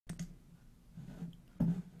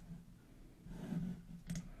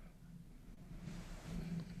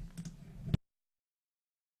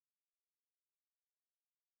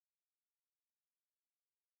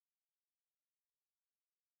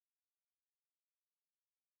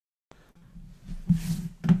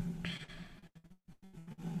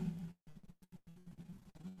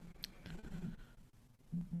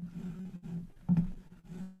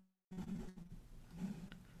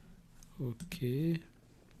Okay,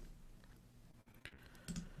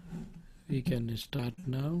 we can start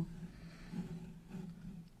now.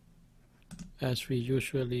 As we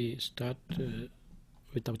usually start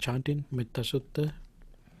with our chanting Metta Sutta,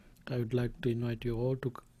 I would like to invite you all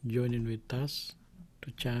to join in with us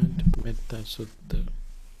to chant Metta Sutta.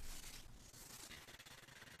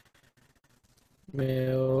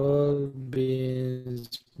 May all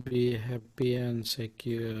beings be happy and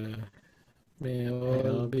secure. May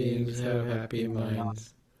all beings have happy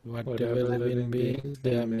minds. Whatever living beings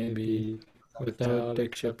there may be, without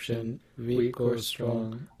exception, weak or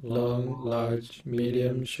strong, long, large,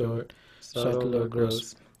 medium, short, subtle or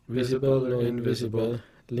gross, visible or invisible,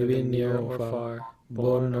 living near or far,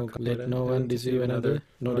 born or let no one deceive another,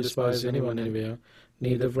 nor despise anyone anywhere,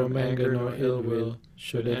 neither from anger nor ill will,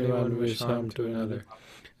 should anyone wish harm to another.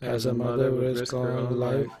 As a mother would risk her own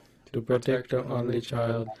life to protect her only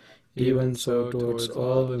child, even so towards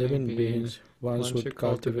all living beings one should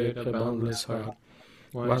cultivate a boundless heart.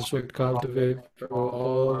 One should cultivate for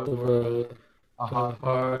all the world a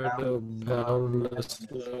heart of boundless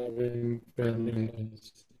loving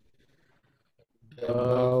friendliness,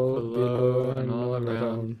 above, below, and all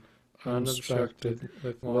around, unobstructed,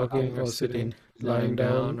 with walking or sitting, lying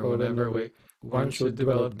down or whatever way. One should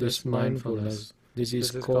develop this mindfulness. This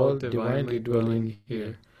is called divinely dwelling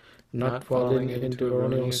here, not falling into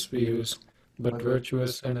erroneous views, but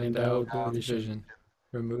virtuous and endowed with vision,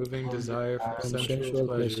 removing desire from sensual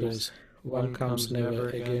pleasures. One comes never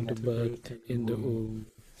again to birth in the womb.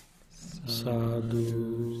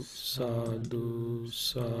 Sadhu, sadhu,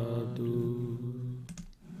 sadhu.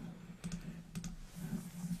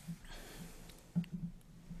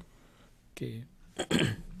 Okay.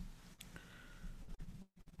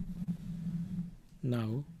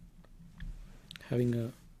 Now, having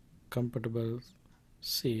a comfortable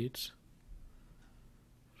seat,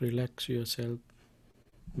 relax yourself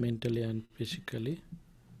mentally and physically.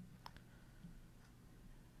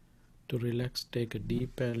 To relax, take a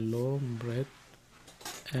deep and long breath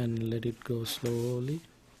and let it go slowly.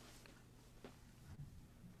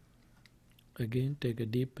 Again, take a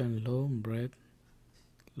deep and long breath,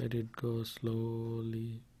 let it go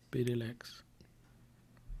slowly. Be relaxed.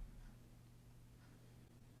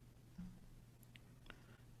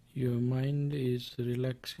 Your mind is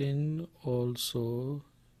relaxing, also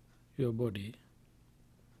your body.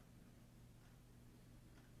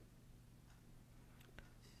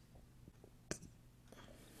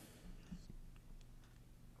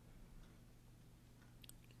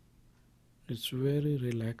 It's very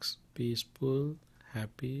relaxed, peaceful,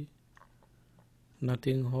 happy,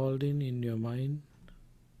 nothing holding in your mind,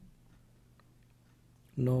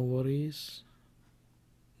 no worries,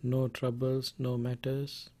 no troubles, no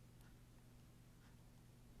matters.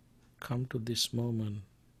 Come to this moment.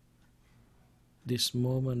 This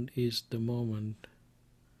moment is the moment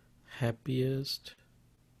happiest,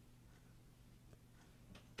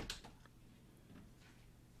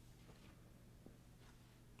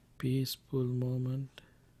 peaceful moment.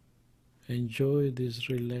 Enjoy this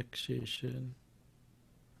relaxation.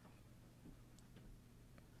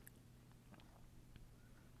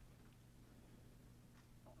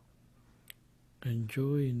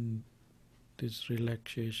 Enjoy this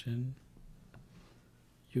relaxation.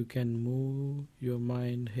 You can move your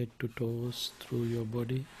mind head to toes through your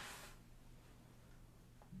body.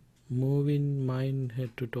 Moving mind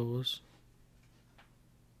head to toes.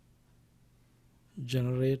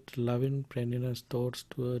 Generate loving friendliness thoughts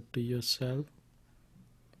toward to yourself.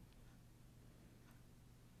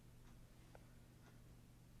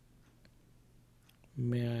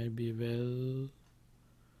 May I be well,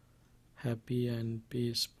 happy and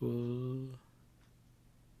peaceful.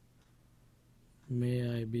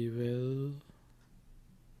 May I be well,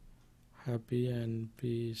 happy and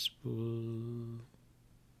peaceful.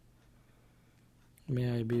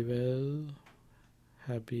 May I be well,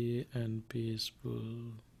 happy and peaceful.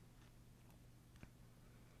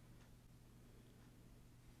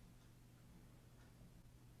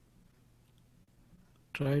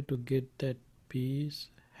 Try to get that peace,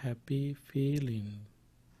 happy feeling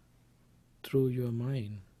through your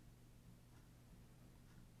mind.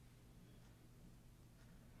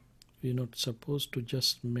 We're not supposed to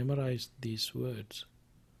just memorize these words.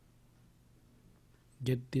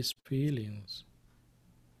 Get these feelings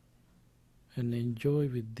and enjoy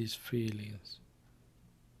with these feelings.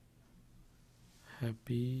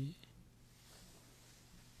 Happy,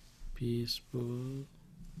 peaceful,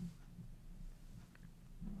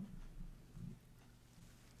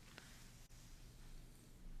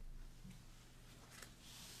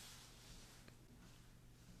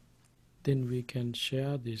 then we can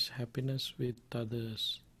share this happiness with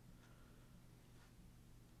others.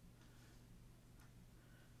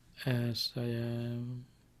 As I am,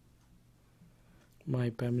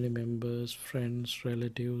 my family members, friends,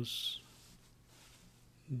 relatives,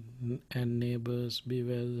 and neighbors be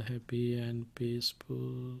well, happy, and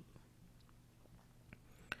peaceful.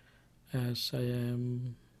 As I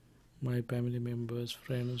am, my family members,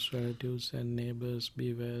 friends, relatives, and neighbors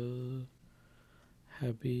be well,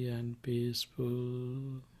 happy, and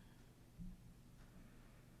peaceful.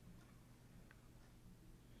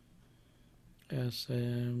 As I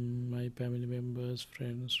am, my family members,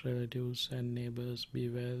 friends, relatives, and neighbors be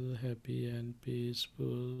well, happy, and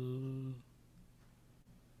peaceful.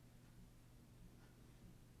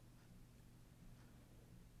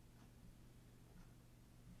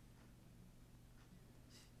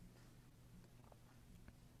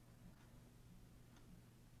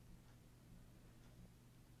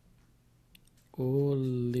 All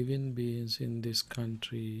living beings in this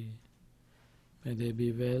country, may they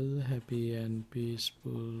be well, happy, and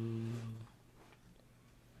peaceful.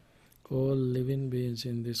 All living beings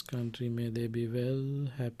in this country, may they be well,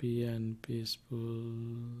 happy, and peaceful.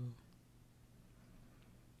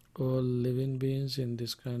 All living beings in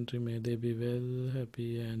this country, may they be well,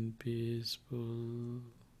 happy, and peaceful.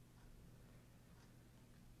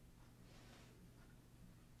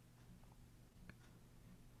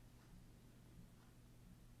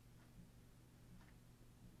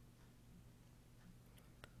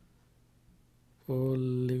 All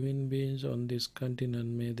living beings on this continent,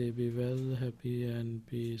 may they be well, happy, and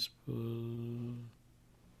peaceful.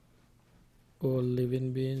 All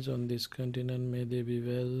living beings on this continent, may they be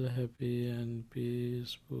well, happy, and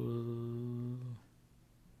peaceful.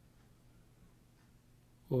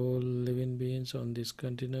 All living beings on this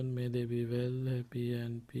continent, may they be well, happy,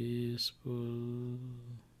 and peaceful.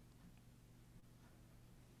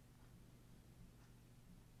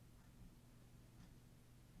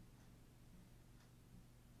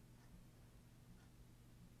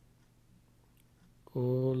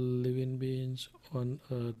 All living beings on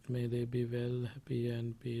earth, may they be well, happy,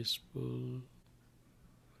 and peaceful.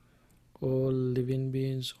 All living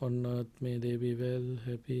beings on earth, may they be well,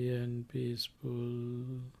 happy, and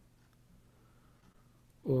peaceful.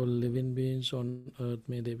 All living beings on earth,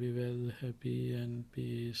 may they be well, happy, and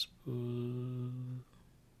peaceful.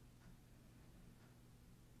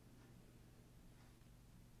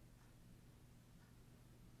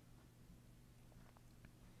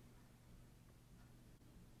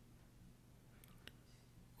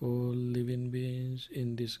 All living beings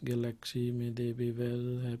in this galaxy, may they be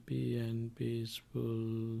well, happy, and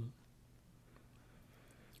peaceful.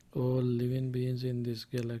 All living beings in this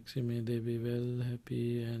galaxy, may they be well,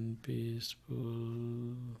 happy, and peaceful.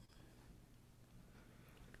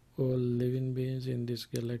 All living beings in this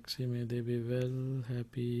galaxy, may they be well,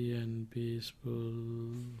 happy, and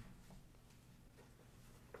peaceful.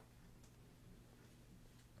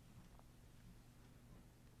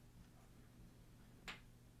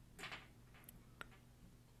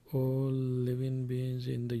 All living beings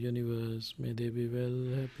in the universe, may they be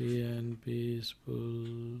well, happy, and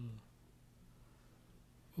peaceful.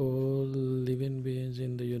 All living beings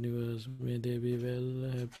in the universe, may they be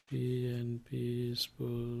well, happy, and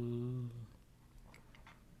peaceful.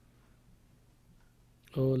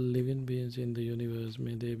 All living beings in the universe,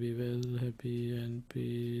 may they be well, happy, and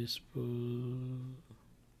peaceful.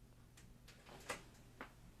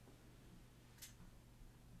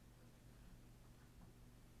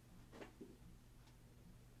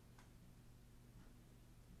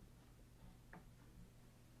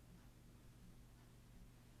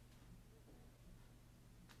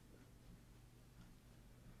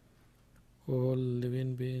 All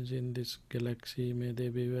living beings in this galaxy, may they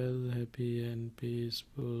be well, happy, and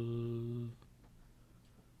peaceful.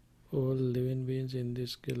 All living beings in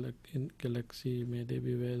this galaxy, may they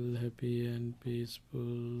be well, happy, and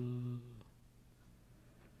peaceful.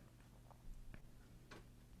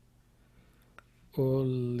 All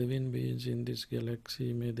living beings in this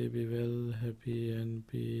galaxy, may they be well, happy, and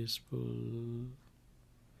peaceful.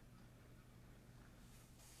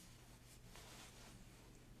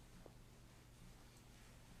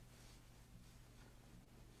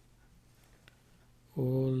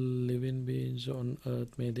 All living beings on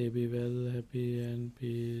earth, may they be well, happy, and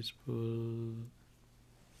peaceful.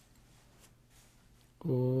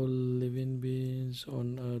 All living beings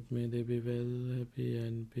on earth, may they be well, happy,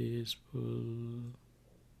 and peaceful.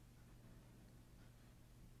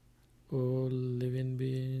 All living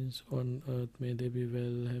beings on earth, may they be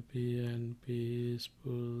well, happy, and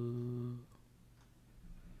peaceful.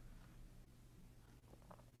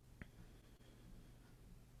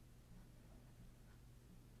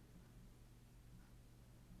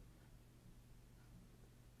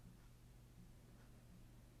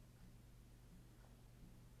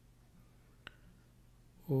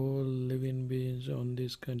 beings on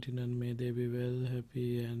this continent, may they be well,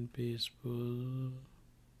 happy and peaceful.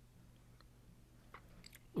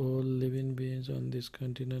 All living beings on this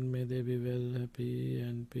continent, may they be well, happy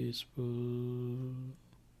and peaceful.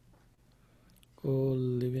 All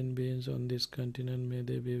living beings on this continent, may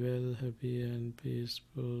they be well, happy and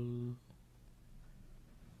peaceful.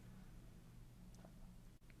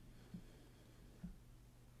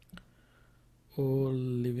 All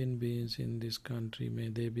living beings in this country, may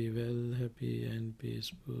they be well, happy and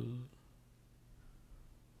peaceful.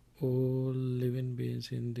 All living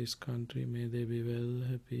beings in this country, may they be well,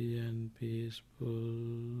 happy and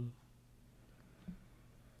peaceful.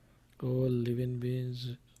 All living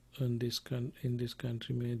beings in this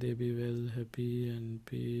country, may they be well, happy and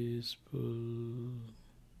peaceful.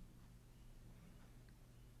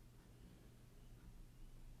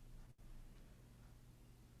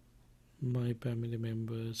 My family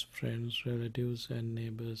members, friends, relatives and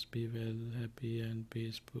neighbors be well, happy and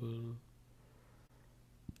peaceful.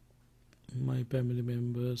 My family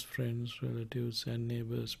members, friends, relatives and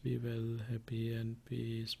neighbors be well, happy and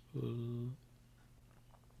peaceful.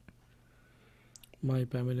 My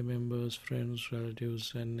family members, friends,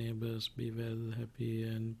 relatives and neighbors be well, happy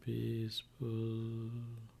and peaceful.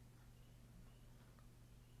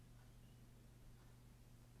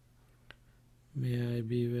 May I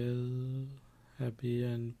be well, happy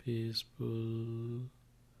and peaceful.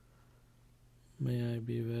 May I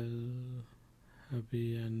be well,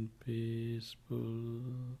 happy and peaceful.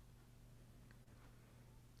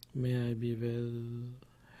 May I be well,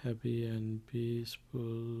 happy and peaceful.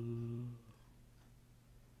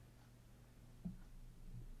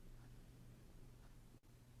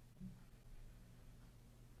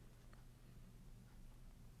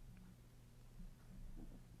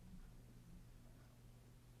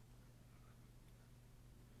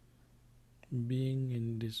 Being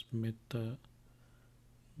in this Metta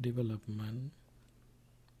development,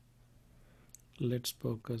 let's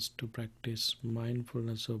focus to practice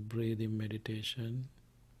mindfulness of breathing meditation.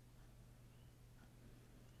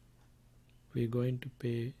 We're going to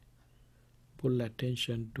pay full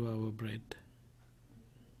attention to our breath,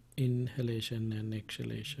 inhalation and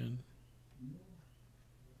exhalation.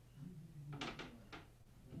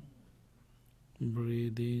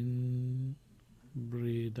 Breathe in,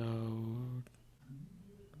 breathe out.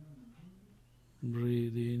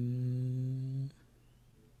 Breathe in,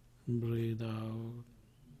 breathe out.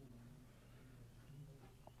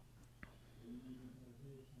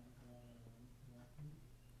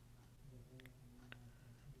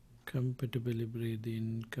 Comfortably breathe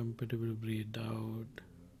in, comfortably breathe out.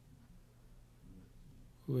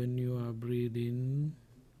 When you are breathing,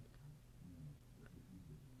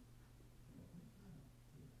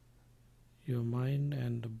 your mind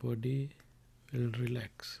and the body will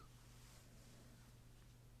relax.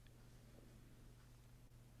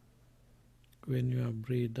 When you are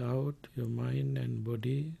breathe out, your mind and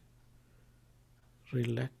body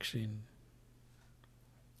relaxing.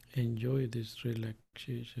 Enjoy this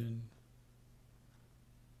relaxation.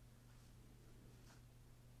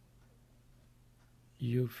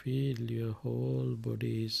 You feel your whole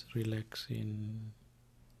body is relaxing.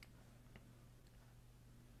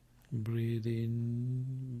 Breathe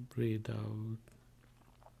in, breathe out.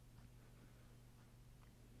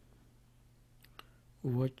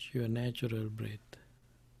 Watch your natural breath.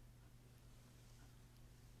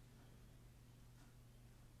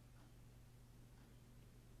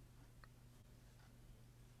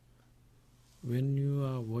 When you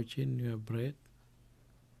are watching your breath,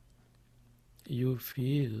 you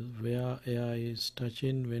feel where air is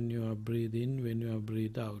touching when you are breathing, when you are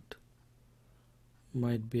breathe out.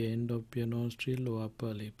 Might be end of your nostril or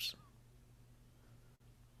upper lips.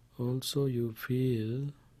 Also you feel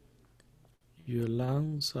your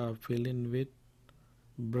lungs are filling with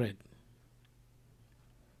breath,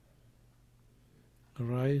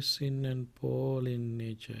 rising and fall in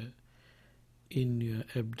nature in your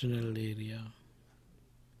abdominal area.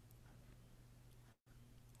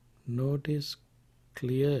 Notice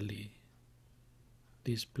clearly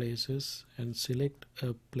these places and select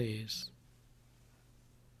a place.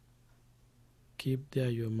 Keep there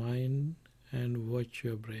your mind and watch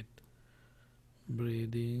your breath.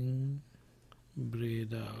 Breathe in,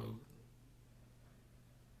 breathe out.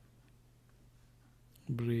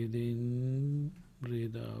 Breathe in,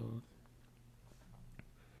 breathe out.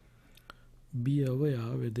 Be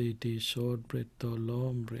aware whether it is short breath or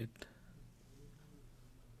long breath.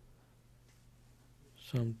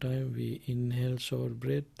 Sometimes we inhale short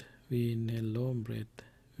breath, we inhale long breath.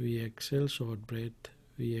 We exhale short breath,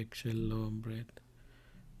 we exhale long breath.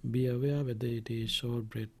 Be aware whether it is short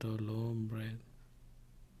breath or long breath.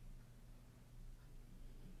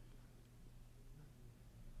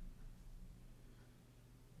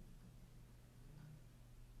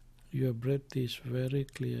 Your breath is very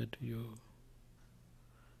clear to you.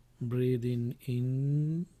 Breathing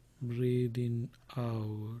in, breathing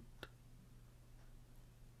out.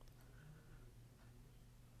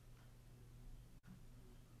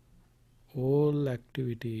 All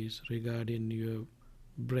activities regarding your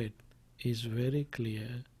breath is very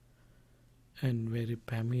clear and very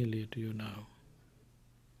familiar to you now.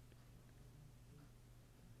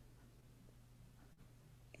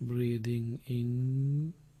 Breathing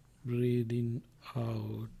in, breathing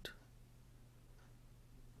out.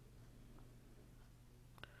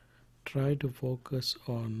 Try to focus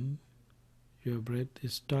on your breath, the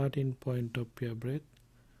starting point of your breath,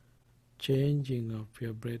 changing of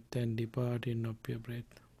your breath and departing of your breath.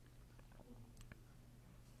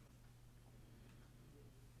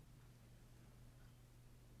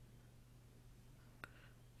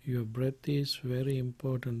 Your breath is very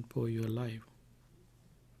important for your life.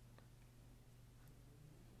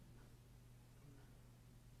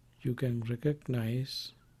 You can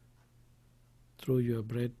recognize through your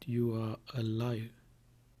breath you are alive,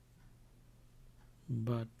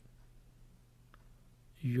 but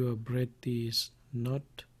your breath is not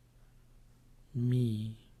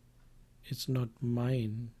me, it's not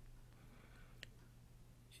mine,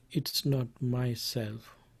 it's not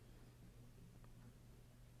myself.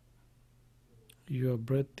 Your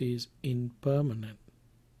breath is impermanent.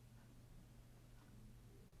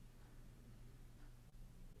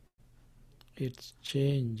 It's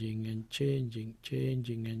changing and changing,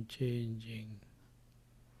 changing and changing.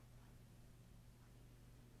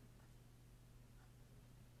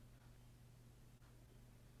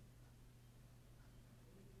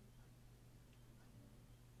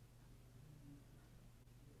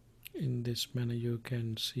 In this manner you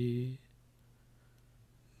can see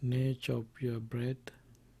nature of your breath.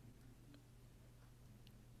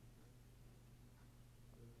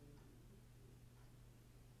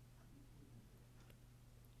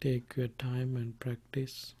 Take your time and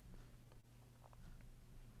practice.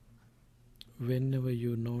 Whenever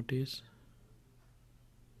you notice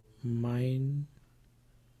mind,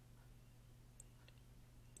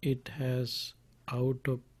 it has out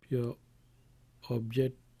of your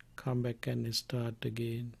object, come back and start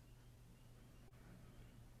again.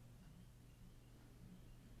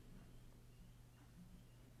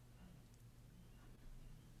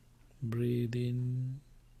 Breathe in,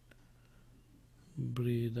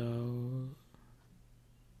 breathe out,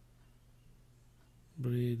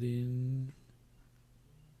 breathe in,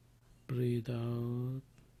 breathe out.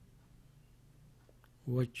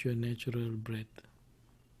 Watch your natural breath.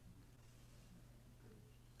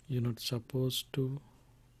 You're not supposed to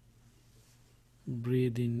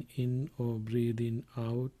breathe in or breathe in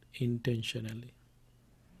out intentionally.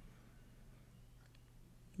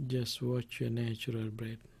 Just watch your natural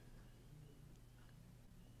breath.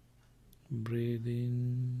 Breathe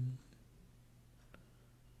in,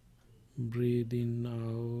 breathing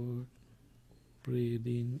out,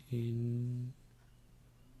 breathing in,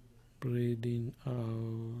 breathing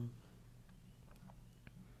out.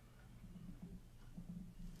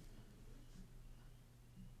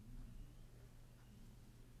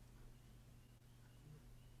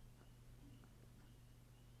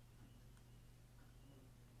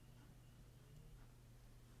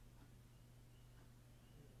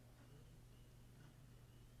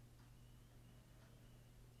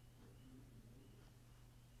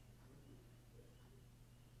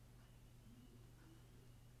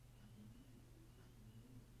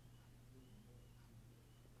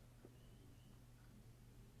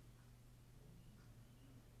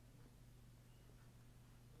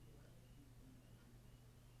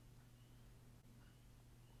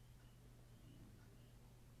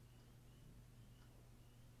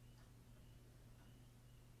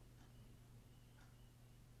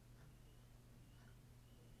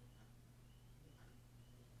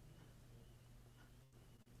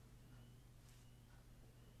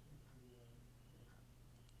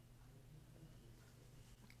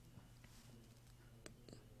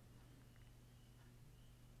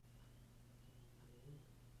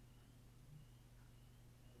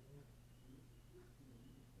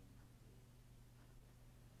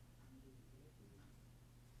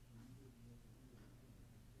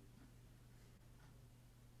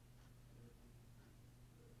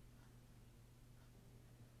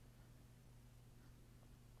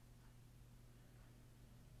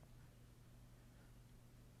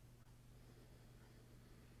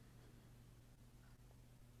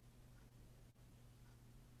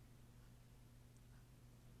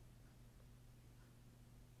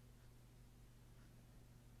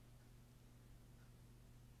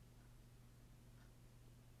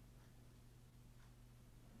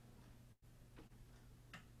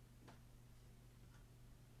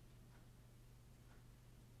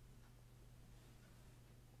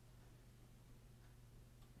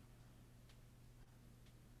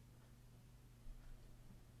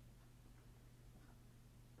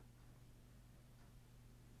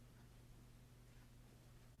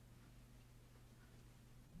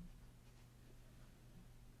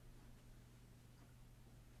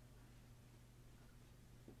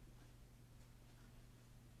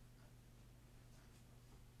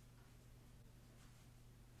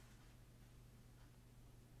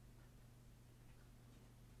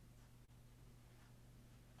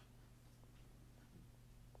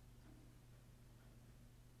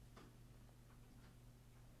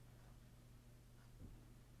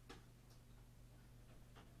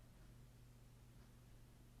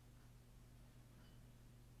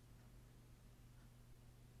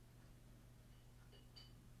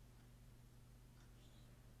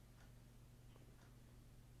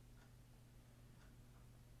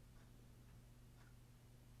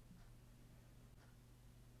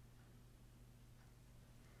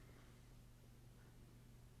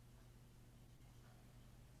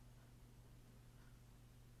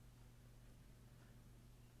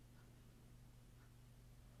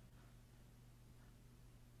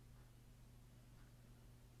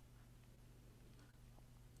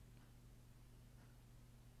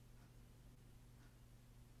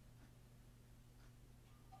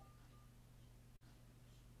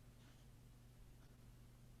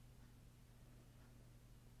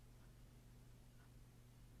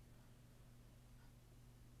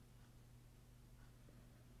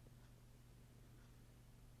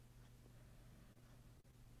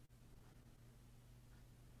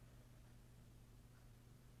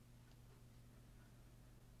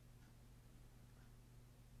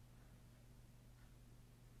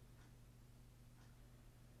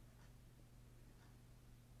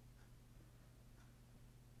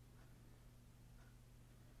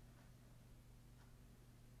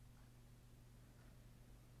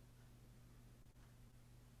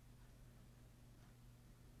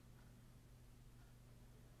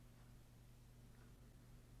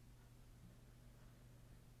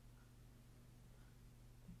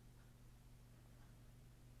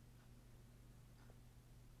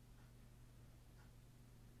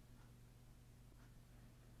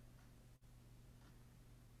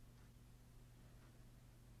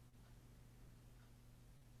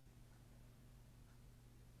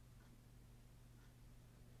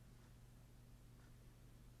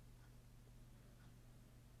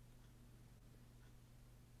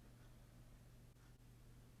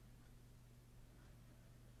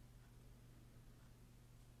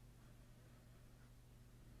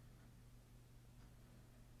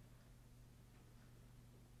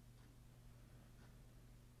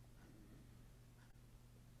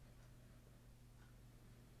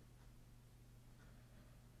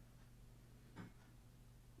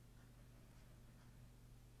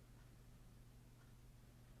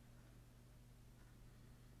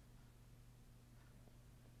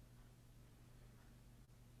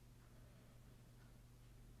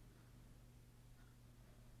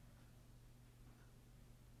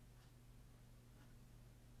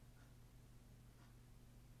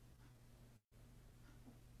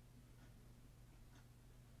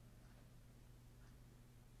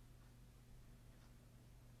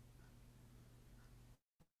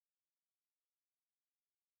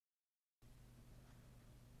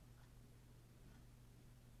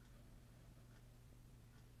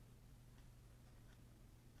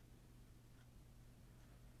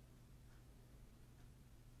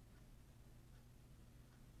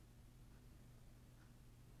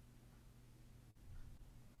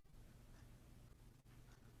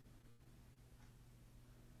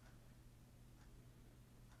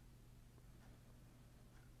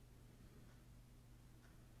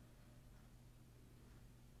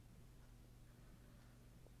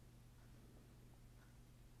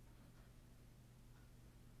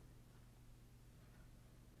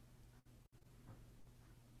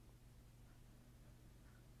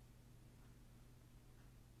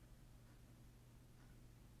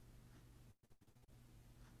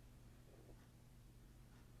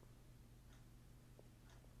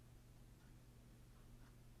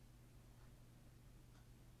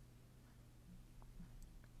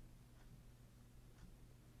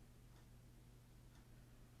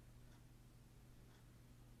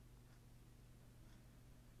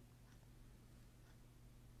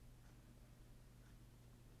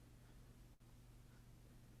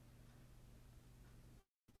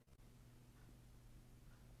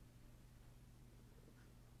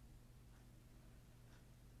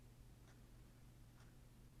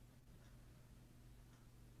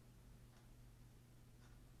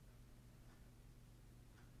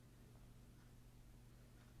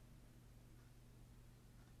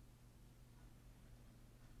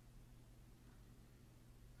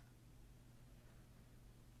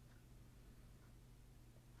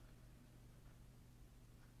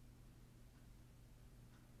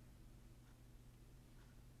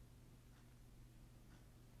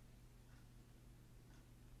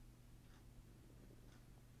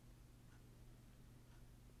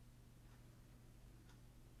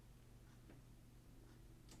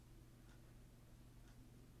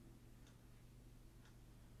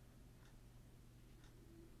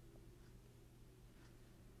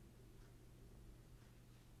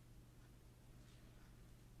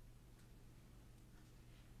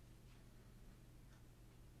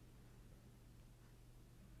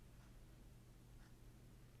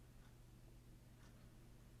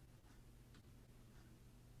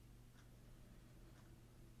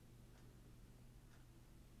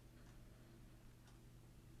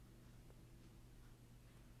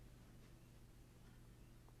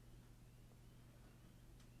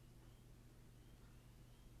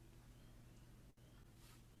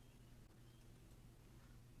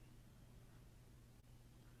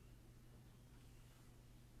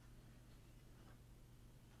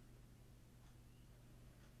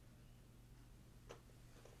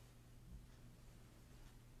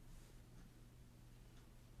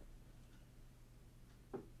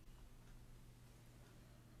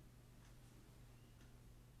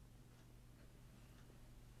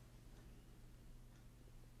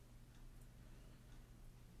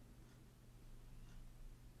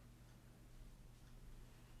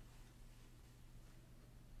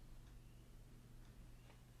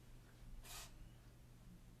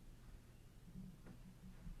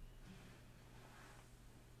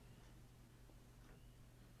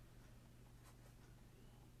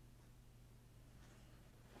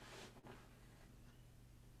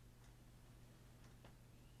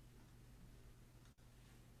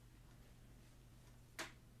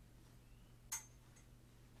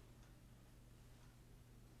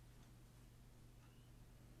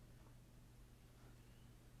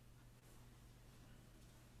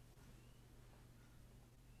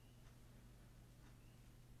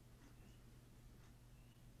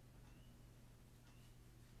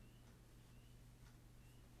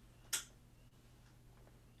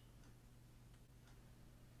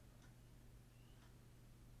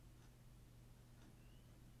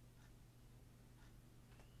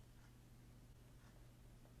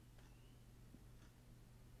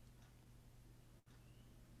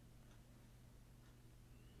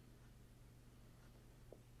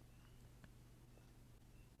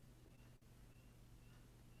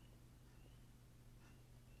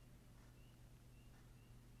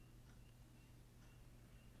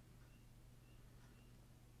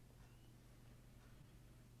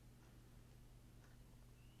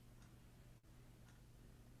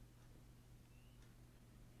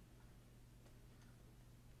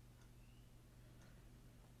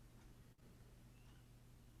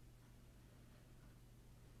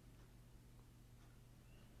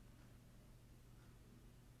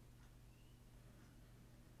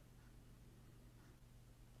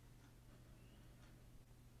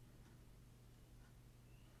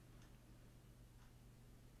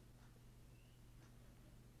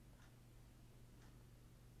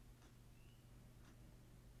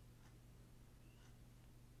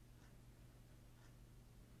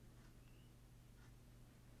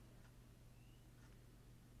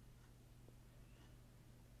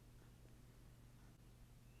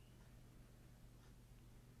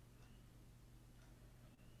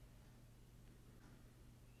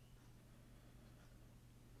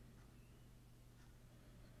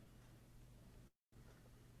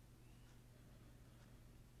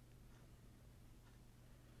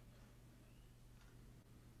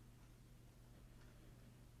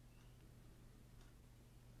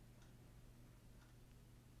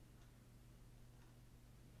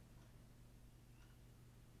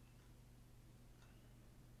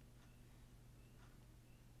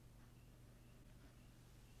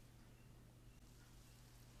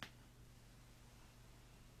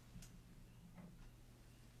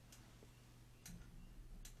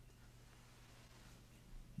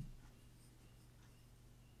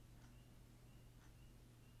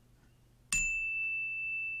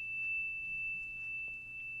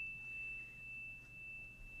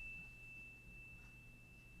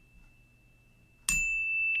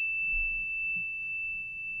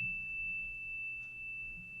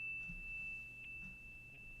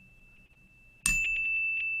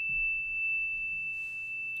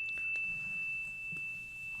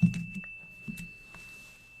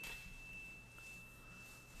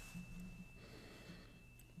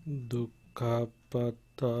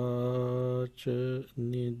 Dukkhappata cha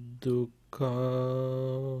nidukkha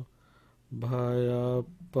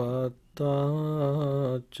bhayappata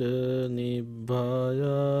cha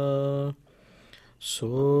nibbhaya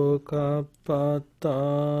sokappata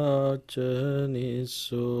cha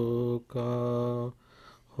nisoka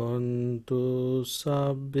hontu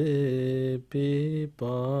sabbe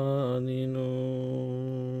pipanino.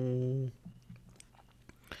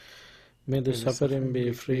 May the suffering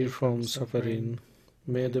be free from suffering.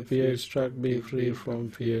 May the fear-struck be free from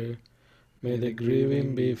fear. May the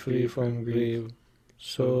grieving be free from grief.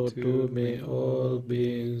 So too may all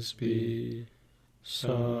beings be.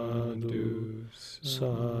 Sadhu,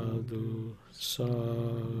 sadhu,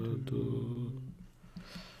 sadhu.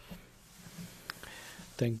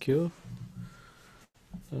 Thank you.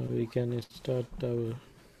 We can start our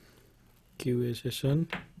QA session.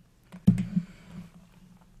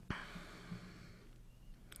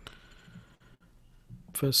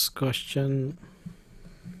 First question.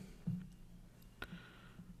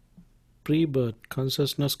 Pre-birth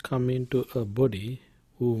consciousness come into a body,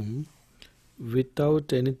 womb,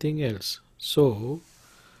 without anything else. So,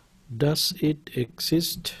 does it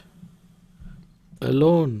exist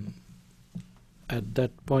alone at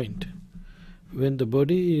that point? When the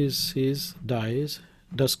body dies,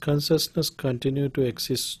 does consciousness continue to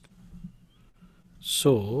exist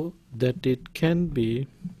so that it can be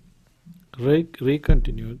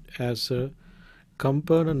recontinued as a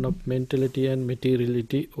component of mentality and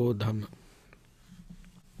materiality or Dhamma?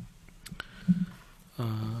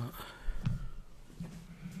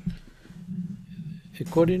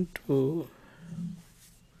 According to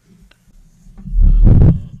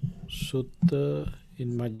Sutta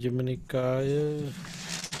in Majjhima Nikaya,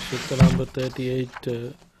 Sutta number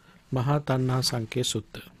 38, Mahatanha Sankhya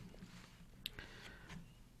Sutta.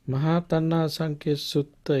 Mahatanha Sankhya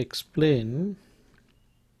Sutta explain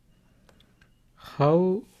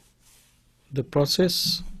how the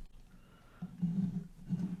process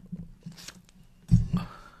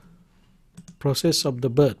of the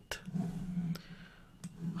birth,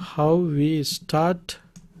 how we start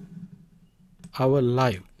our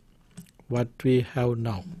life, what we have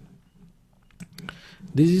now.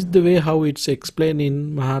 This is the way how it's explained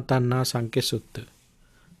in Mahatanha Sankhya Sutta.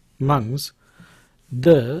 Monks,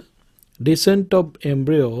 the descent of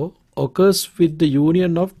embryo occurs with the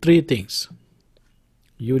union of three things.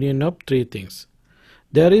 Union of three things.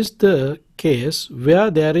 There is the case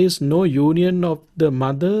where there is no union of the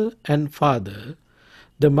mother and father.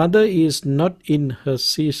 The mother is not in her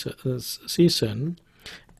season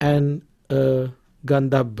and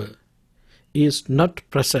Gandhabba is not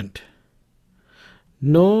present.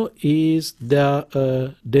 Nor is there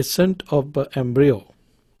a descent of the embryo.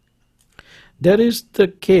 There is the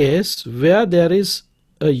case where there is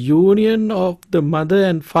a union of the mother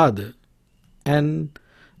and father, and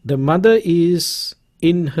the mother is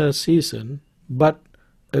in her season, but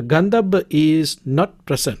a Gandhabba is not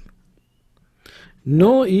present.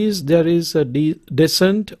 Nor is there is a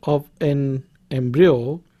descent of an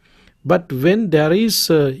embryo, but when there is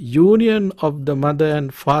a union of the mother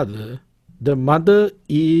and father, the mother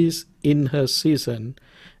is in her season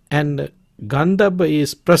and Gandhabba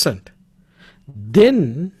is present.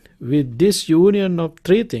 Then, with this union of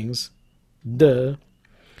three things, the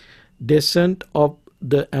descent of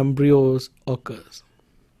the embryos occurs.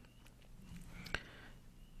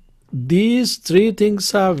 These three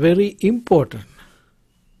things are very important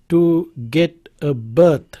to get a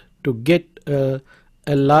birth, to get a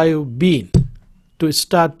live being, to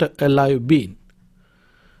start a live being.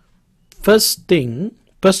 First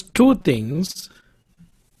two things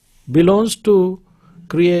belongs to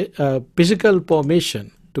create a physical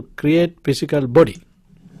formation, to create physical body.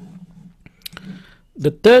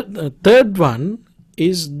 The third one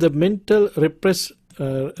is the mental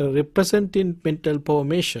representing mental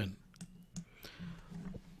formation.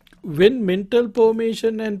 When mental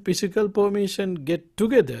formation and physical formation get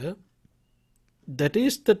together, that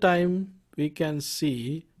is the time we can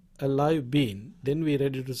see a live being. Then we are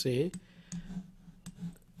ready to say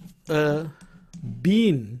a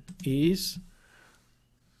being is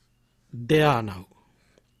there now.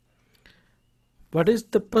 What is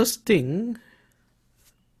the first thing?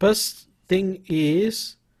 First thing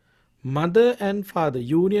is mother and father,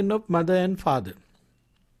 union of mother and father.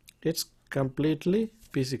 It's completely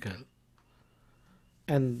physical.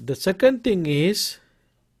 And the second thing is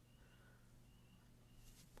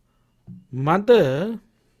mother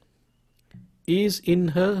is in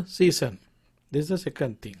her season. This is the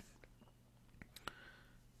second thing.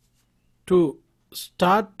 To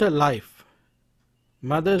start a life,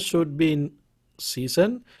 mother should be in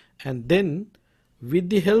season, and then with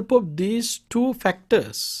the help of these two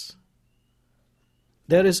factors,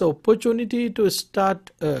 there is opportunity to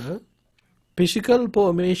start a physical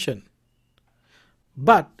formation,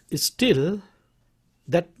 but still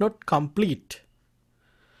that not complete.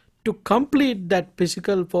 To complete that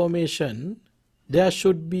physical formation, there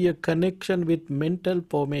should be a connection with mental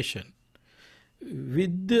formation.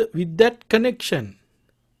 With that connection,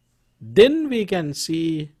 then we can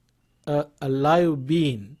see a live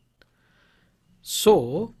being.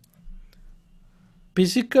 So,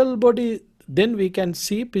 physical body, then we can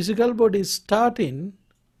see physical body starting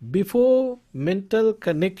before mental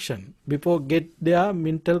connection, before get their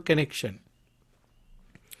mental connection.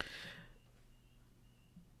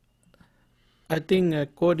 I think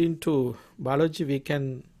according to biology, we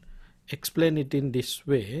can explain it in this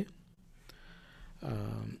way.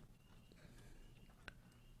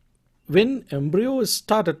 When embryo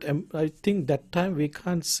started, I think that time we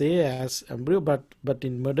can't say as embryo, but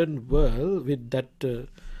in modern world with that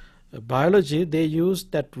biology, they use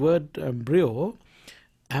that word embryo.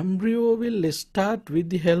 Embryo will start with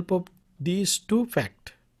the help of these two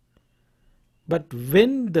facts. But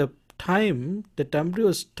when the time that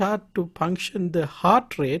embryo start to function the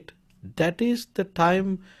heart rate, that is the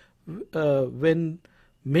time when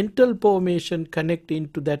mental formation connect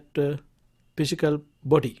into that physical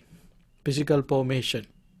body, physical formation.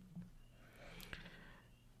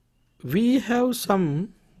 We have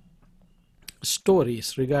some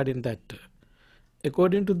stories regarding that.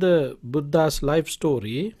 According to the Buddha's life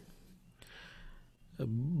story,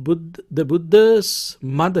 the Buddha's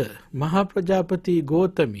mother, Mahaprajapati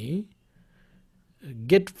Gautami,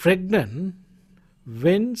 get pregnant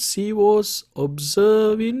when she was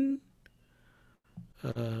observing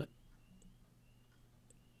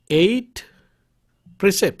 8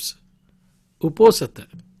 precepts, uposatha.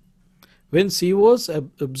 When she was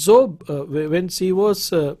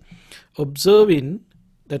observing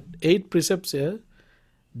that 8 precepts here,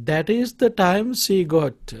 that is the time she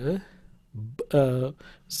got,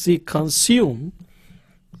 she consumed,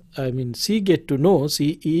 she get to know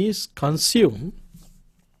she is consumed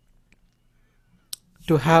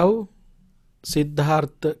to have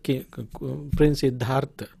Siddhartha, Prince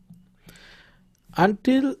Siddhartha.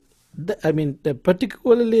 Until,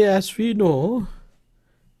 particularly as we know,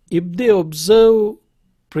 if they observe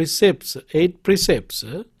precepts, 8 precepts,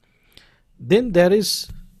 then there is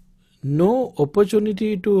no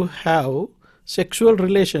opportunity to have sexual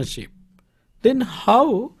relationship. Then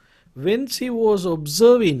how, when she was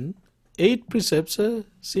observing 8 precepts,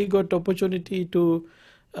 she got opportunity to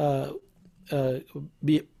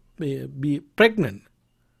be pregnant?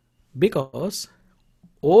 Because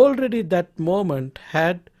already that moment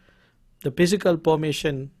had the physical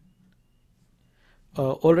formation,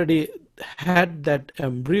 already had that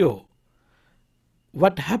embryo.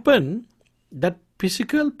 What happened? That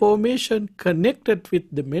physical formation connected with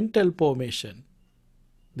the mental formation.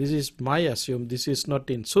 This is my assume, this is not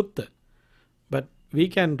in Sutta, but we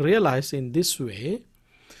can realize in this way,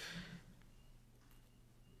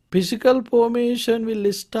 physical formation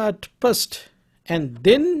will start first, and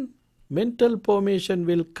then mental formation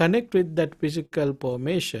will connect with that physical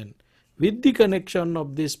formation. With the connection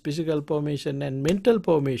of this physical formation and mental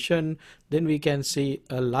formation, then we can see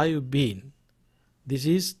a live being. This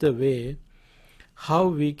is the way how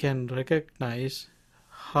we can recognize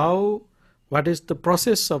what is the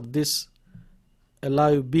process of this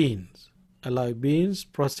alive beings. Alive beings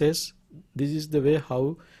process, this is the way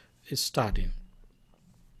how it's starting.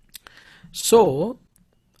 So,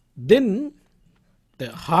 then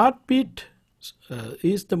the heartbeat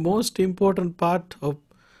is the most important part of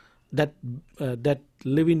that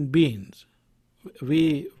living beings.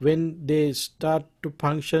 When they start to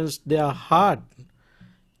function their heart,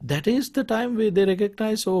 that is the time where they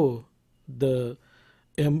recognize, oh, the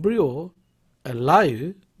embryo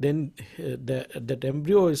alive, then that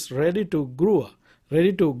embryo is ready to grow.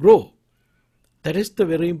 That is the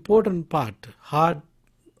very important part.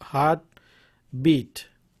 Heartbeat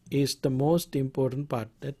is the most important part.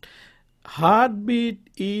 That heartbeat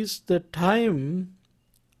is the time,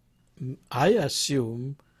 I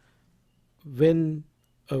assume, when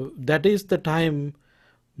that is the time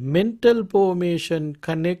mental formation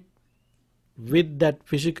connect with that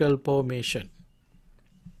physical formation.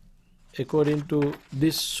 According to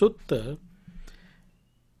this sutta,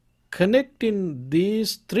 connecting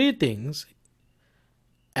these 3 things,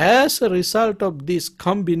 as a result of this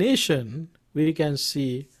combination, we can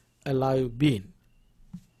see a live being.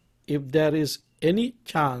 If there is any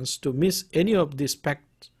chance to miss any of these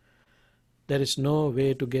facts, there is no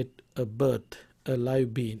way to get a birth, a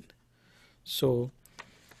live being. So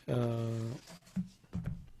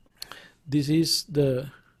this is the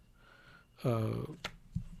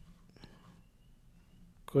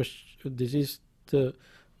question. This is the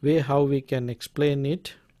way how we can explain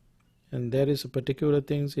it, and there is a particular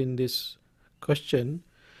things in this question.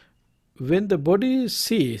 When the body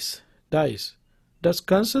dies, does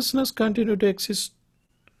consciousness continue to exist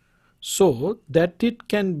so that it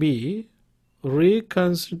can be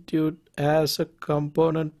reconstituted as a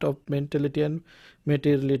component of mentality and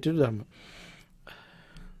materiality Dhamma?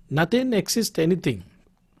 Nothing exists anything.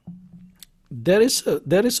 There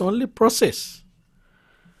is only process.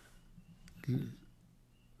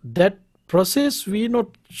 That process we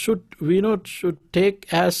not should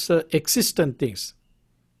take as existent things.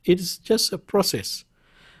 It is just a process.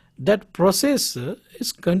 That process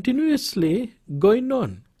is continuously going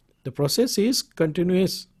on. The process is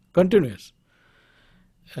continuous.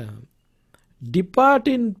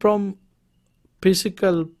 Departing from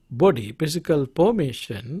physical body, physical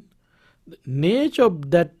formation, the nature of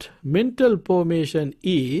that mental formation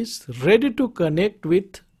is ready to connect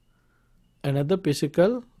with another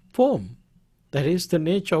physical form. That is the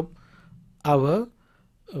nature of our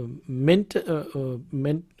mental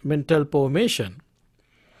formation.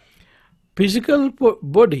 Physical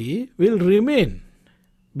body will remain,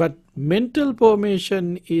 but mental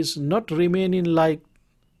formation is not remaining like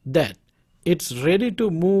that. It's ready to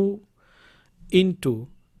move into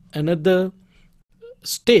another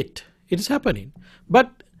state. It is happening.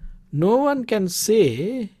 But no one can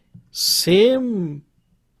say same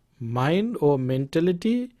mind or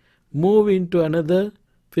mentality move into another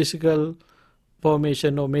physical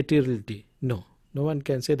formation or materiality. No one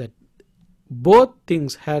can say that. Both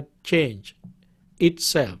things had changed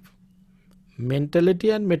itself. Mentality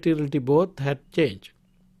and materiality both had changed.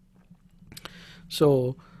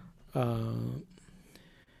 So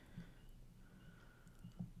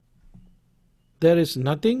there is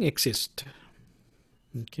nothing exist.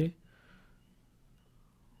 Okay.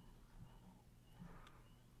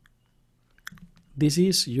 This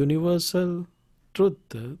is universal truth.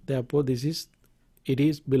 Therefore,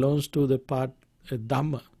 it belongs to the part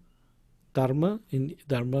Dhamma. Dharma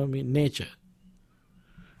means nature.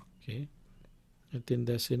 Okay. I think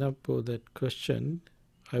that's enough for that question.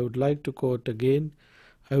 I would like to quote again.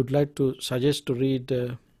 I would like to suggest to read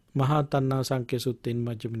Mahatanna Sankhya Sutta in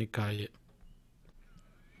Majjhima Nikaya.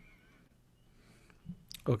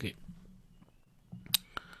 Okay.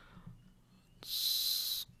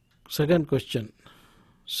 Second question.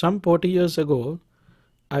 Some 40 years ago,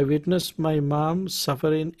 I witnessed my mom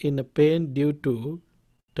suffering in a pain due to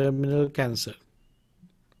terminal cancer.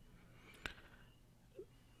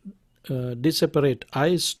 Disseparate.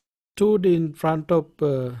 I stood in front of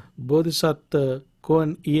Bodhisattva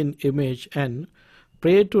QnA image and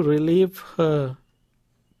prayed to relieve her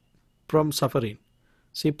from suffering.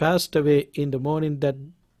 She passed away in the morning that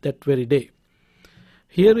very day.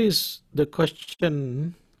 Here is the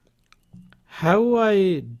question: have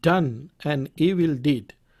I done an evil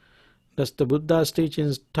deed? Does the Buddha's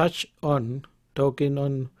teachings touch on talking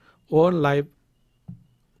on own life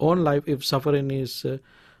if suffering is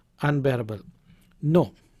unbearable?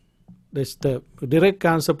 No. That's the direct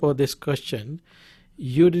answer for this question.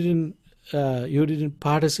 You didn't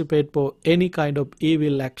participate for any kind of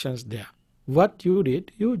evil actions there. What you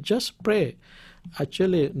did, you just pray.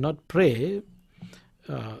 Actually, not pray.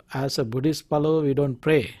 As a Buddhist follower, we don't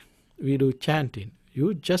pray. We do chanting.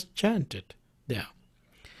 You just chanted there.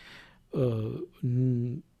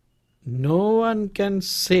 No one can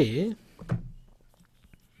say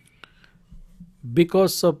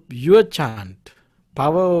because of your chant,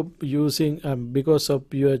 power of using, because of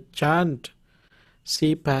your chant,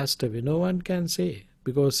 she passed away. No one can say,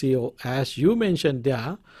 because as you mentioned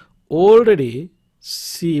there, already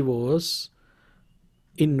she was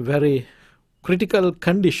in very critical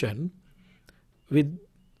condition with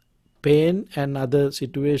pain and other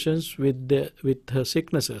situations with her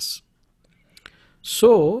sicknesses.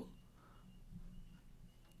 So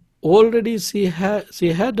already she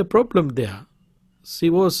had a problem there.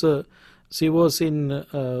 She was in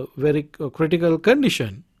a very critical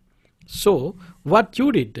condition. So what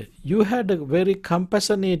you did, you had a very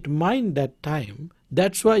compassionate mind that time.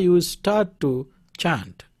 That's why you start to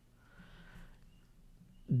chant.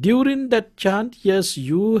 During that chant, yes,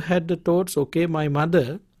 you had the thoughts, okay, my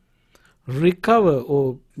mother recover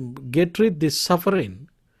or get rid this suffering.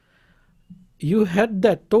 You had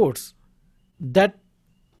that thoughts. That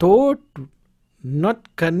thought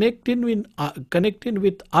not connecting with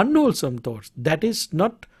unwholesome thoughts. That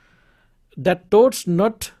thoughts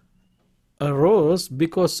not arose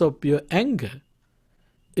because of your anger.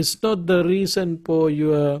 It's not the reason for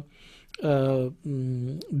your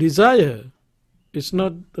desire. It's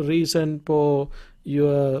not the reason for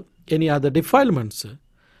your any other defilements.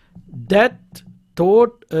 That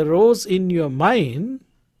thought arose in your mind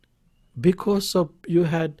because of you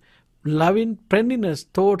had loving friendliness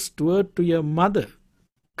thoughts toward to your mother,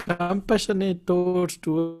 compassionate thoughts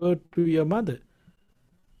toward to your mother.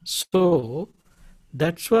 So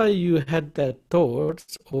that's why you had that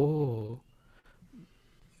thoughts. Oh,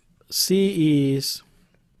 she is.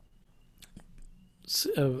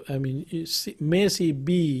 May she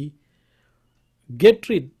be get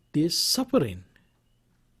rid this suffering.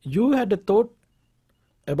 You had a thought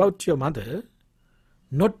about your mother,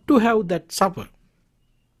 not to have that suffer.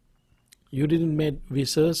 You didn't make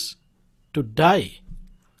wishes to die.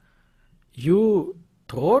 You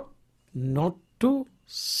thought not to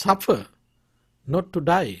suffer, not to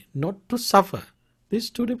die, not to suffer. These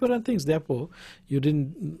two different things. Therefore, you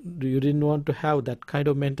didn't want to have that kind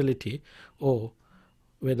of mentality. Oh,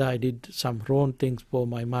 whether I did some wrong things for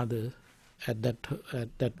my mother at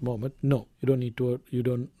that moment. No, you don't need to. You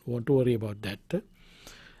don't want to worry about that.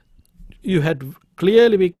 You had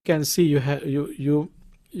clearly, we can see you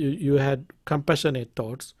had compassionate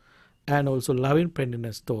thoughts and also loving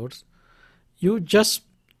friendliness thoughts. You just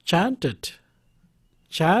chanted.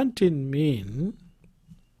 Chanting mean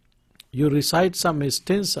you recite some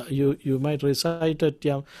stanza. You might recite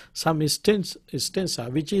some stanza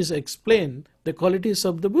which is explain the qualities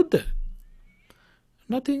of the Buddha.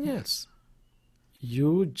 Nothing else.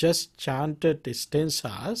 You just chanted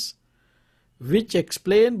stanzas which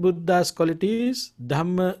explain Buddha's qualities,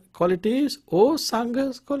 Dhamma qualities, or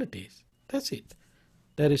Sangha's qualities. That's it.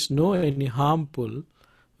 There is no any harmful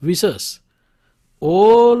wishes.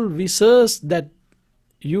 All wishes that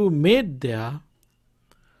you made there,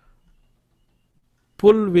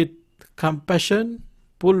 pull with compassion,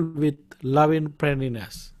 pull with loving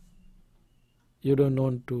friendliness. You don't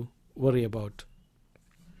want to worry about.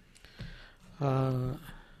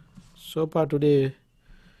 So far today,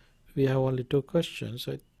 we have only 2 questions.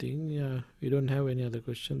 I think we don't have any other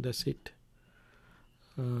question. That's it.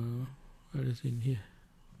 What is in here?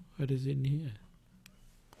 What is in here?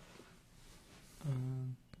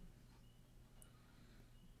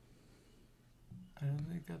 I don't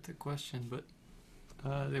think that's a question, but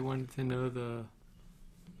they wanted to know the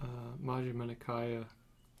Majjhima Nikaya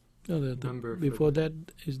number. Before that,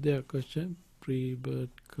 is there a question? Pre-birth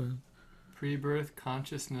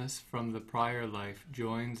consciousness from the prior life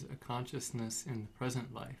joins a consciousness in the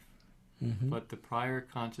present life, but the prior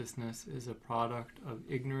consciousness is a product of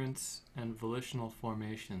ignorance and volitional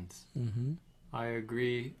formations. I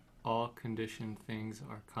agree, all conditioned things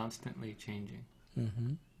are constantly changing.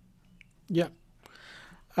 Yeah.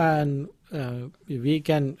 And we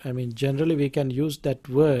can, generally we can use that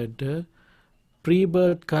word,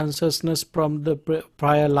 pre-birth consciousness from the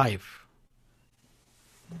prior life.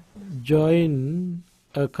 Join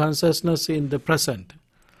a consciousness in the present.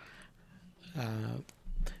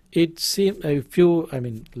 It seems, if you,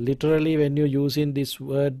 literally when you're using this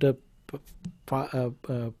word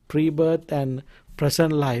pre-birth and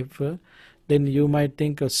present life, then you might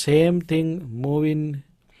think of same thing moving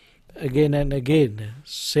again and again,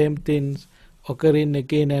 same things occurring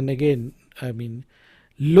again and again.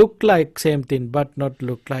 Look like same thing, but not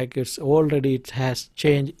look like. It's already, it has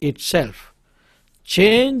changed itself.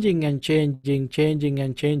 Changing and changing, changing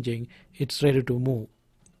and changing, it's ready to move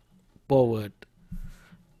forward.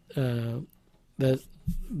 This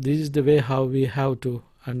is the way how we have to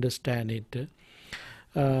understand it.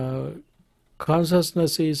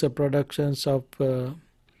 Consciousness is a production of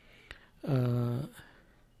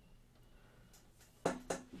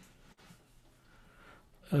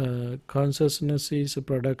consciousness is a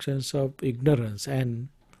production of ignorance and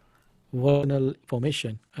volitional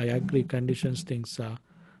formation. I agree, conditions, things are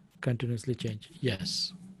continuously changing.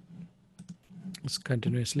 Yes, it's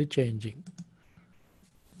continuously changing.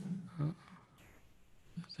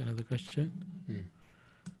 That's another question.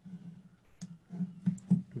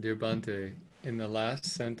 Dear Bhante, in the last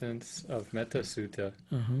sentence of Metta Sutta,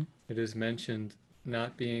 it is mentioned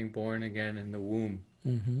not being born again in the womb.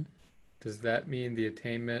 Does that mean the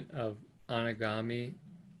attainment of Anagami,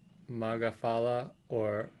 Magafala,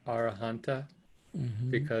 or Arahanta?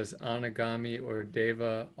 Because Anagami or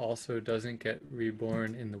Deva also doesn't get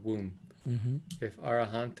reborn in the womb. If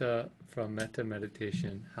Arahanta from Metta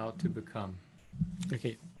meditation, how to become?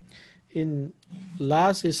 Okay. In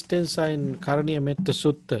last stanza in Karaniya Metta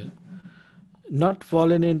Sutta, not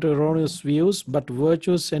fallen into erroneous views, but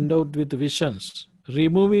virtues endowed with visions.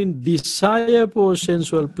 Removing desire for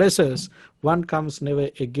sensual pleasures, one comes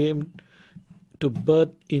never again to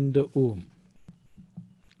birth in the womb.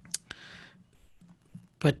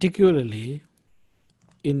 Particularly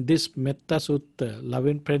in this Metta Sutta,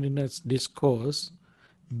 loving-kindness discourse,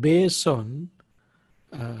 based on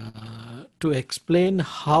to explain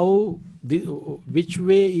how which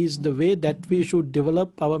way is the way that we should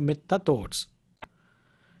develop our metta thoughts.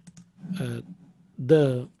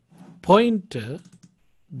 The pointer,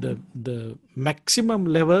 the maximum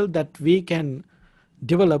level that we can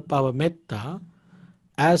develop our metta,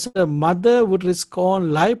 as a mother would risk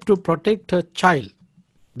on life to protect her child.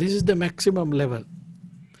 This is the maximum level.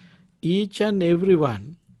 Each and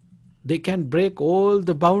everyone, they can break all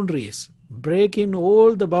the boundaries. Breaking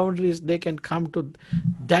all the boundaries, they can come to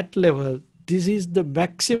that level. This is the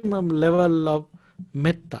maximum level of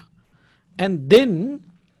metta. And then,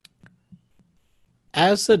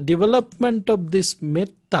 as a development of this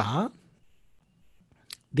metta,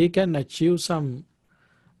 they can achieve some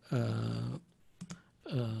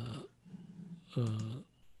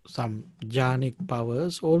jhanic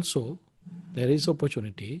powers also. There is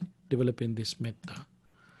opportunity developing this metta.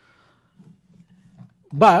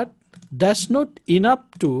 But that's not enough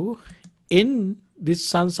to end this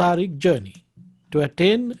sansaric journey, to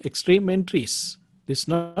attain extreme entries. It's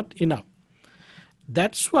not enough.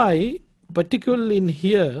 That's why, particularly in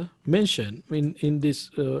here mentioned, in this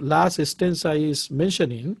last stanza is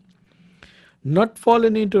mentioning, not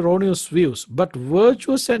fallen into erroneous views, but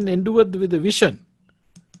virtuous and endued with the vision.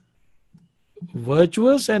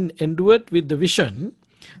 Virtuous and endued with the vision,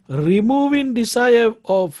 removing desire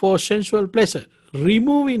for sensual pleasure.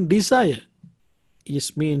 Removing desire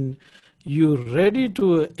is mean you're ready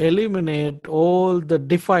to eliminate all the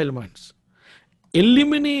defilements.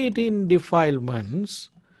 Eliminating defilements,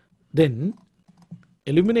 then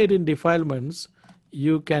eliminating defilements,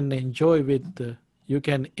 you can enjoy with, you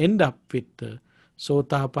can end up with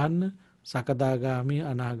Sotapanna, Sakadagami,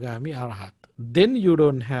 Anagami, Arhat. Then you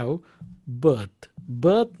don't have birth.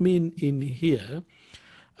 Birth mean in here,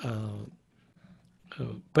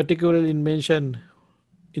 particularly mentioned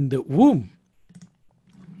in the womb.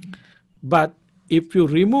 But if you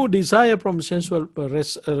remove desire from sensual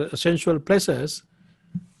pleasures,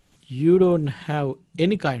 you don't have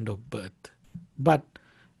any kind of birth. But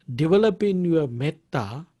developing your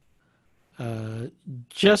metta,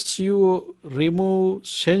 just you remove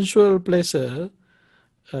sensual pleasure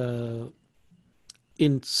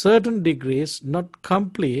in certain degrees, not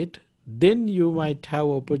complete, then you might have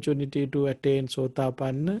opportunity to attain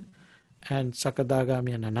Sotapanna and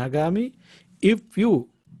Sakadagami and Anagami. If you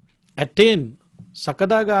attain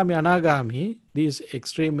Sakadagami, Anagami, these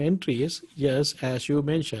extreme entries, yes, as you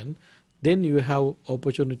mentioned, then you have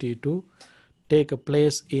opportunity to take a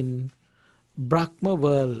place in Brahma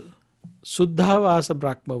world, Suddhavasa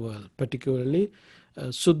Brahma world. Particularly,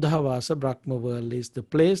 Suddhavasa Brahma world is the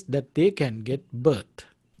place that they can get birth.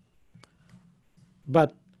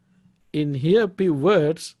 But in here, few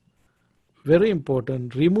words, very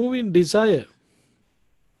important, removing desire.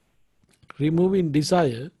 Removing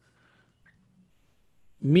desire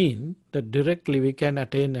mean that directly we can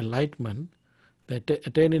attain enlightenment. That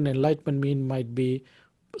attaining enlightenment mean might be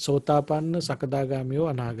Sotapanna, Sakadagami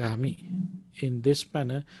or Anagami. In this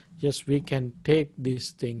manner, yes, we can take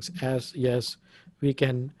these things as, yes, we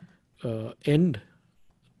can end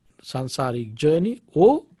sansaric journey,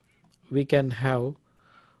 or we can have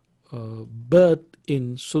birth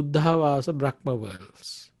in Suddhavasa Brahma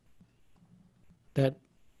worlds. That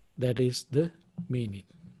is the meaning.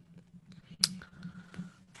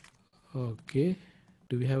 Okay.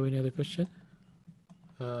 Do we have any other question?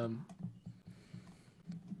 Could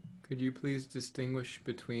you please distinguish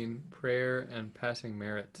between prayer and passing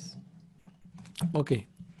merits? Okay.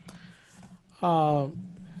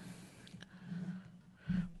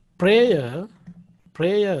 Prayers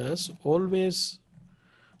always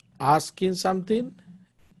asking something,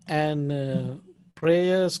 and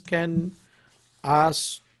prayers can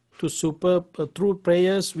ask to through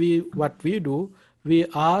prayers what we do, we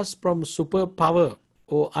ask from superpower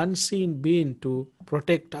or unseen being to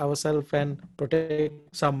protect ourselves and protect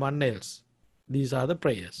someone else. These are the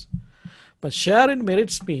prayers. But sharing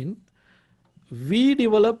merits mean we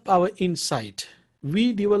develop our insight,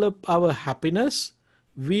 we develop our happiness,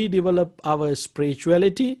 we develop our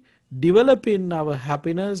spirituality. Developing our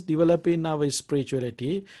happiness, developing our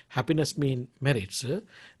spirituality, happiness means merits,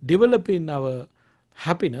 developing our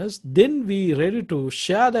happiness, then we ready to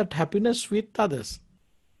share that happiness with others.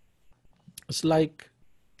 It's like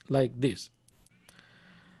this.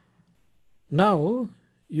 Now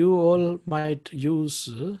you all might use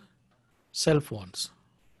cell phones.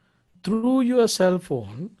 Through your cell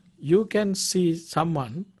phone, you can see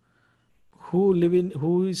someone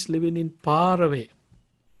who is living in far away,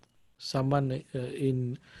 someone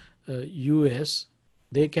in US,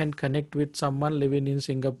 they can connect with someone living in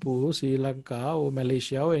Singapore, Sri Lanka, or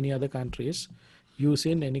Malaysia, or any other countries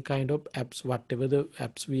using any kind of apps, whatever the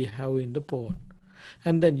apps we have in the phone.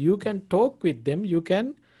 And then you can talk with them, you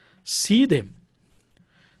can see them.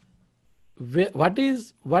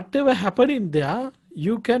 Whatever happening there,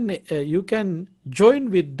 you can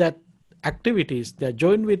join with that activities. They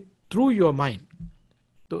join with through your mind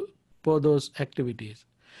for those activities.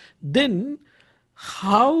 Then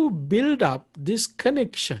how build up this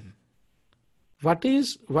connection? What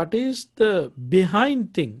is the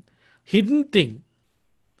behind thing, hidden thing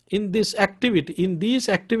in this activity, in these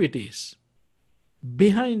activities?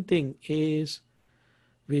 Behind thing is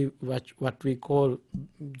what we call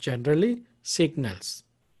generally signals,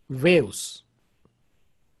 waves.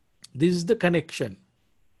 This is the connection.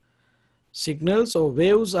 Signals or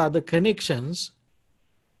waves are the connections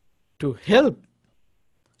to help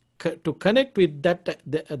to connect with that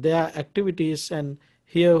their activities and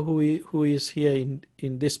here who is here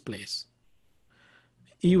in this place.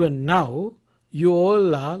 Even now, you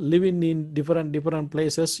all are living in different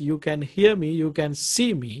places. You can hear me, you can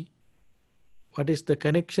see me. What is the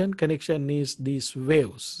connection? Connection is these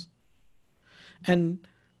waves. And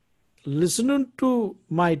listening to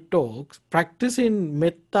my talks, practicing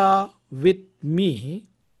metta with me,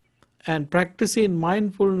 and practicing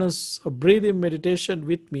mindfulness or breathing meditation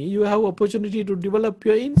with me, you have opportunity to develop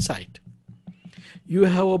your insight. You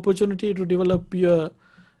have opportunity to develop your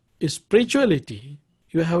spirituality.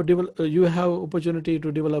 You have opportunity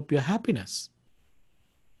to develop your happiness.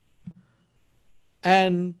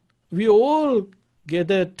 And we all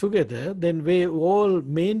gather together, then we all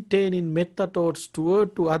maintain in metta thoughts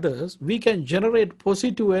toward to others. We can generate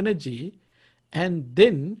positive energy, and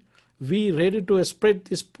then we ready to spread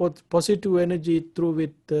this positive energy through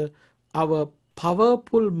with our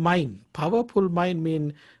powerful mind. Powerful mind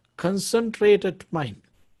means concentrated mind.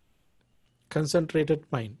 Concentrated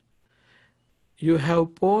mind. You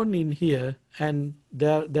have pawn in here, and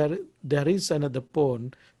there is another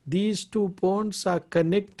pawn. These two pawns are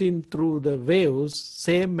connecting through the waves,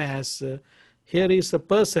 same as here is a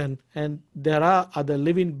person and there are other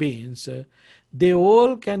living beings. They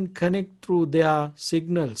all can connect through their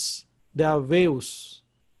signals, their waves.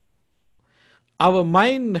 Our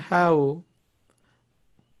mind have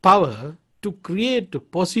power to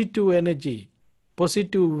create positive energy,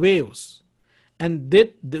 positive waves. And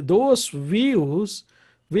those views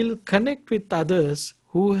will connect with others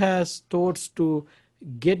who has thoughts to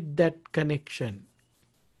get that connection,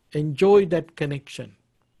 enjoy that connection.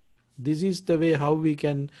 This is the way how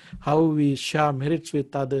we share merits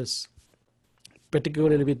with others,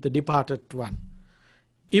 particularly with the departed one.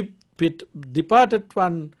 If with departed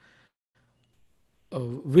one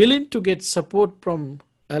willing to get support from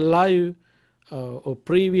alive or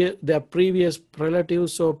their previous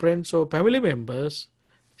relatives or friends or family members,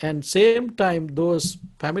 and same time those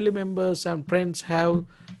family members and friends have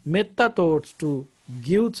metta thoughts to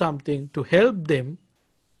give something to help them,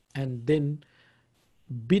 and then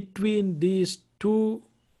between these two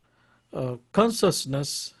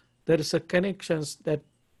consciousness there is a connections that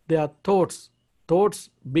their thoughts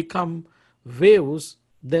become waves,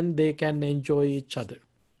 then they can enjoy each other,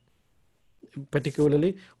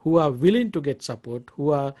 particularly who are willing to get support,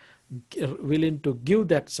 who are willing to give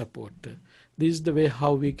that support. This is the way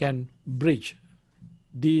how we can bridge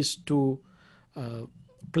these two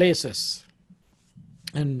places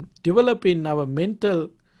and develop in our mental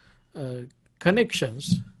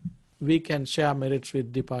connections. We can share merits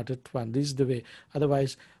with departed one. This is the way.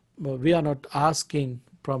 Otherwise, we are not asking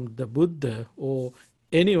from the Buddha or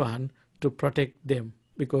anyone to protect them,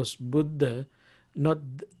 because Buddha, not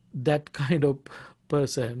that kind of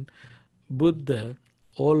person. Buddha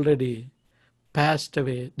already passed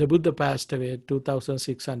away. The Buddha passed away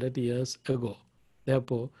 2,600 years ago.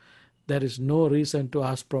 Therefore, there is no reason to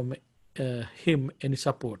ask from him any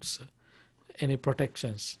supports, any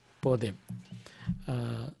protections for them.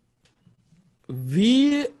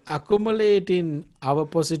 We accumulate in our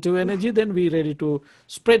positive energy, then we ready to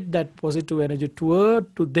spread that positive energy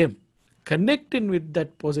toward to them. Connecting with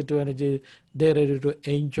that positive energy, they're ready to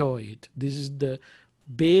enjoy it. This is the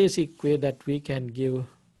basic way that we can give,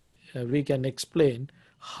 we can explain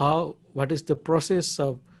what is the process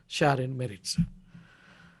of sharing merits.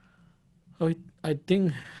 I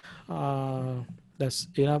think that's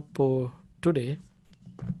enough for today.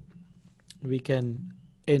 We can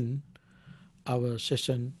end our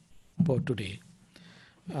session for today.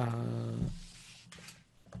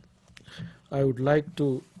 I would like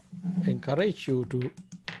to encourage you to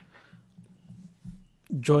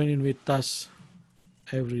joining with us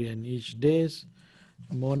every and each days,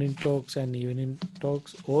 morning talks and evening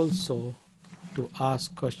talks, also to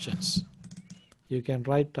ask questions. You can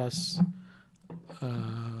write us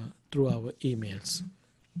through our emails.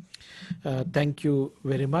 Thank you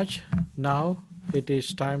very much. Now it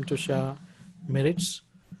is time to share merits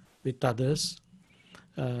with others.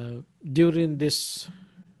 During this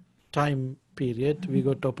time period, we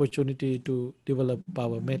got opportunity to develop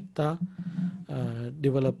our metta,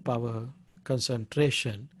 develop our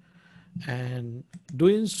concentration, and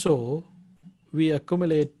doing so, we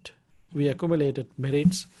accumulated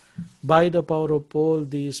merits. By the power of all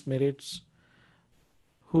these merits,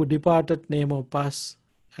 who departed name of us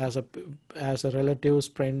as a relatives,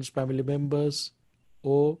 friends, family members,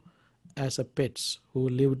 or as a pets who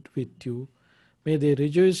lived with you. May they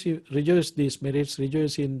rejoice these merits,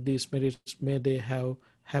 rejoice in these merits. May they have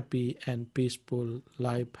happy and peaceful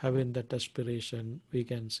life. Having that aspiration, we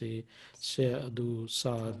can say, sadhu,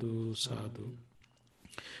 sadhu, sadhu.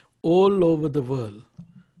 All over the world,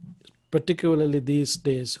 particularly these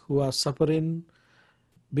days, who are suffering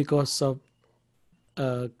because of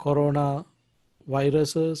corona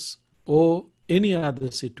viruses or any other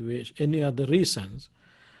situation, any other reasons,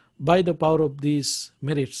 by the power of these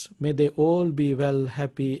merits, may they all be well,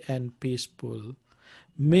 happy, and peaceful.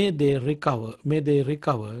 May they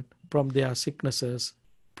recover from their sicknesses,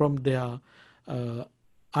 from their uh,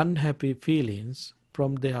 unhappy feelings,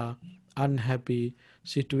 from their unhappy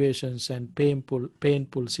situations and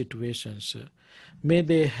painful situations. May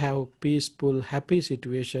they have peaceful, happy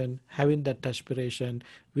situation. Having that aspiration,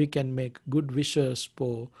 we can make good wishes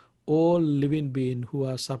for all living beings who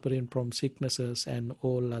are suffering from sicknesses and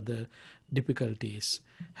all other difficulties.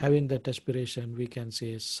 Having that aspiration, we can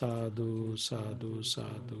say sadhu, sadhu,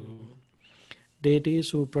 sadhu.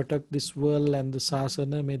 Deities who protect this world and the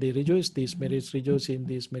sasana, may they rejoice these merits, rejoice in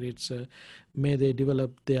these merits. May they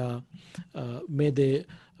develop their, may they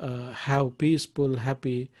have peaceful,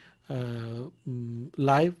 happy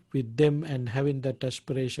life with them, and having that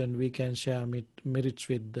aspiration, we can share merits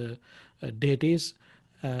with the deities.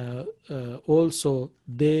 Also,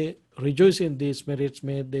 they rejoice in these merits.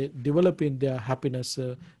 May they develop in their happiness.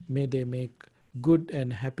 May they make good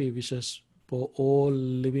and happy wishes for all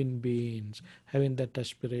living beings. Having that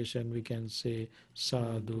aspiration, we can say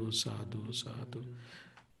sadhu, sadhu, sadhu.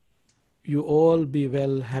 You all be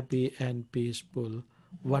well, happy, and peaceful.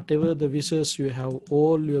 Whatever the wishes you have,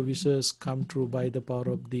 all your wishes come true by the power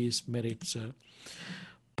of these merits.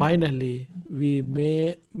 Finally,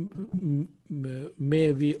 may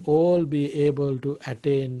we all be able to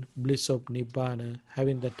attain bliss of Nibbana.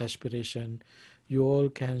 Having that aspiration, you all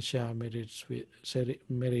can share merits,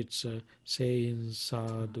 saying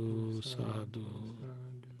sadhu, sadhu.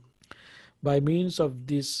 By means of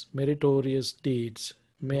these meritorious deeds,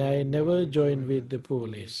 may I never join with the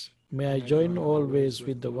foolish. May I join always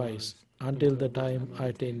with the wise, until the time I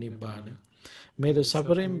attain Nibbana. May the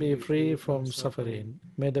suffering be free from suffering.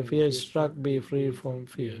 May the fear struck be free from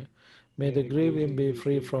fear. May the grieving be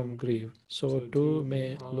free from grief. So too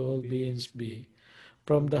may all beings be.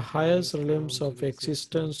 From the highest realms of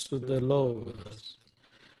existence to the lowest,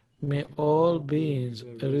 may all beings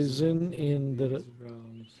arisen in the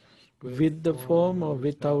with the form or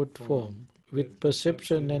without form, with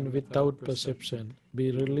perception and without perception, be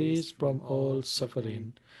released from all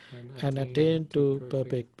suffering and attain to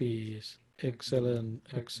perfect peace. Excellent,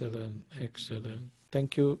 excellent, excellent.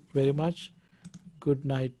 Thank you very much. Good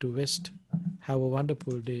night to West. Have a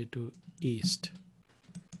wonderful day to East.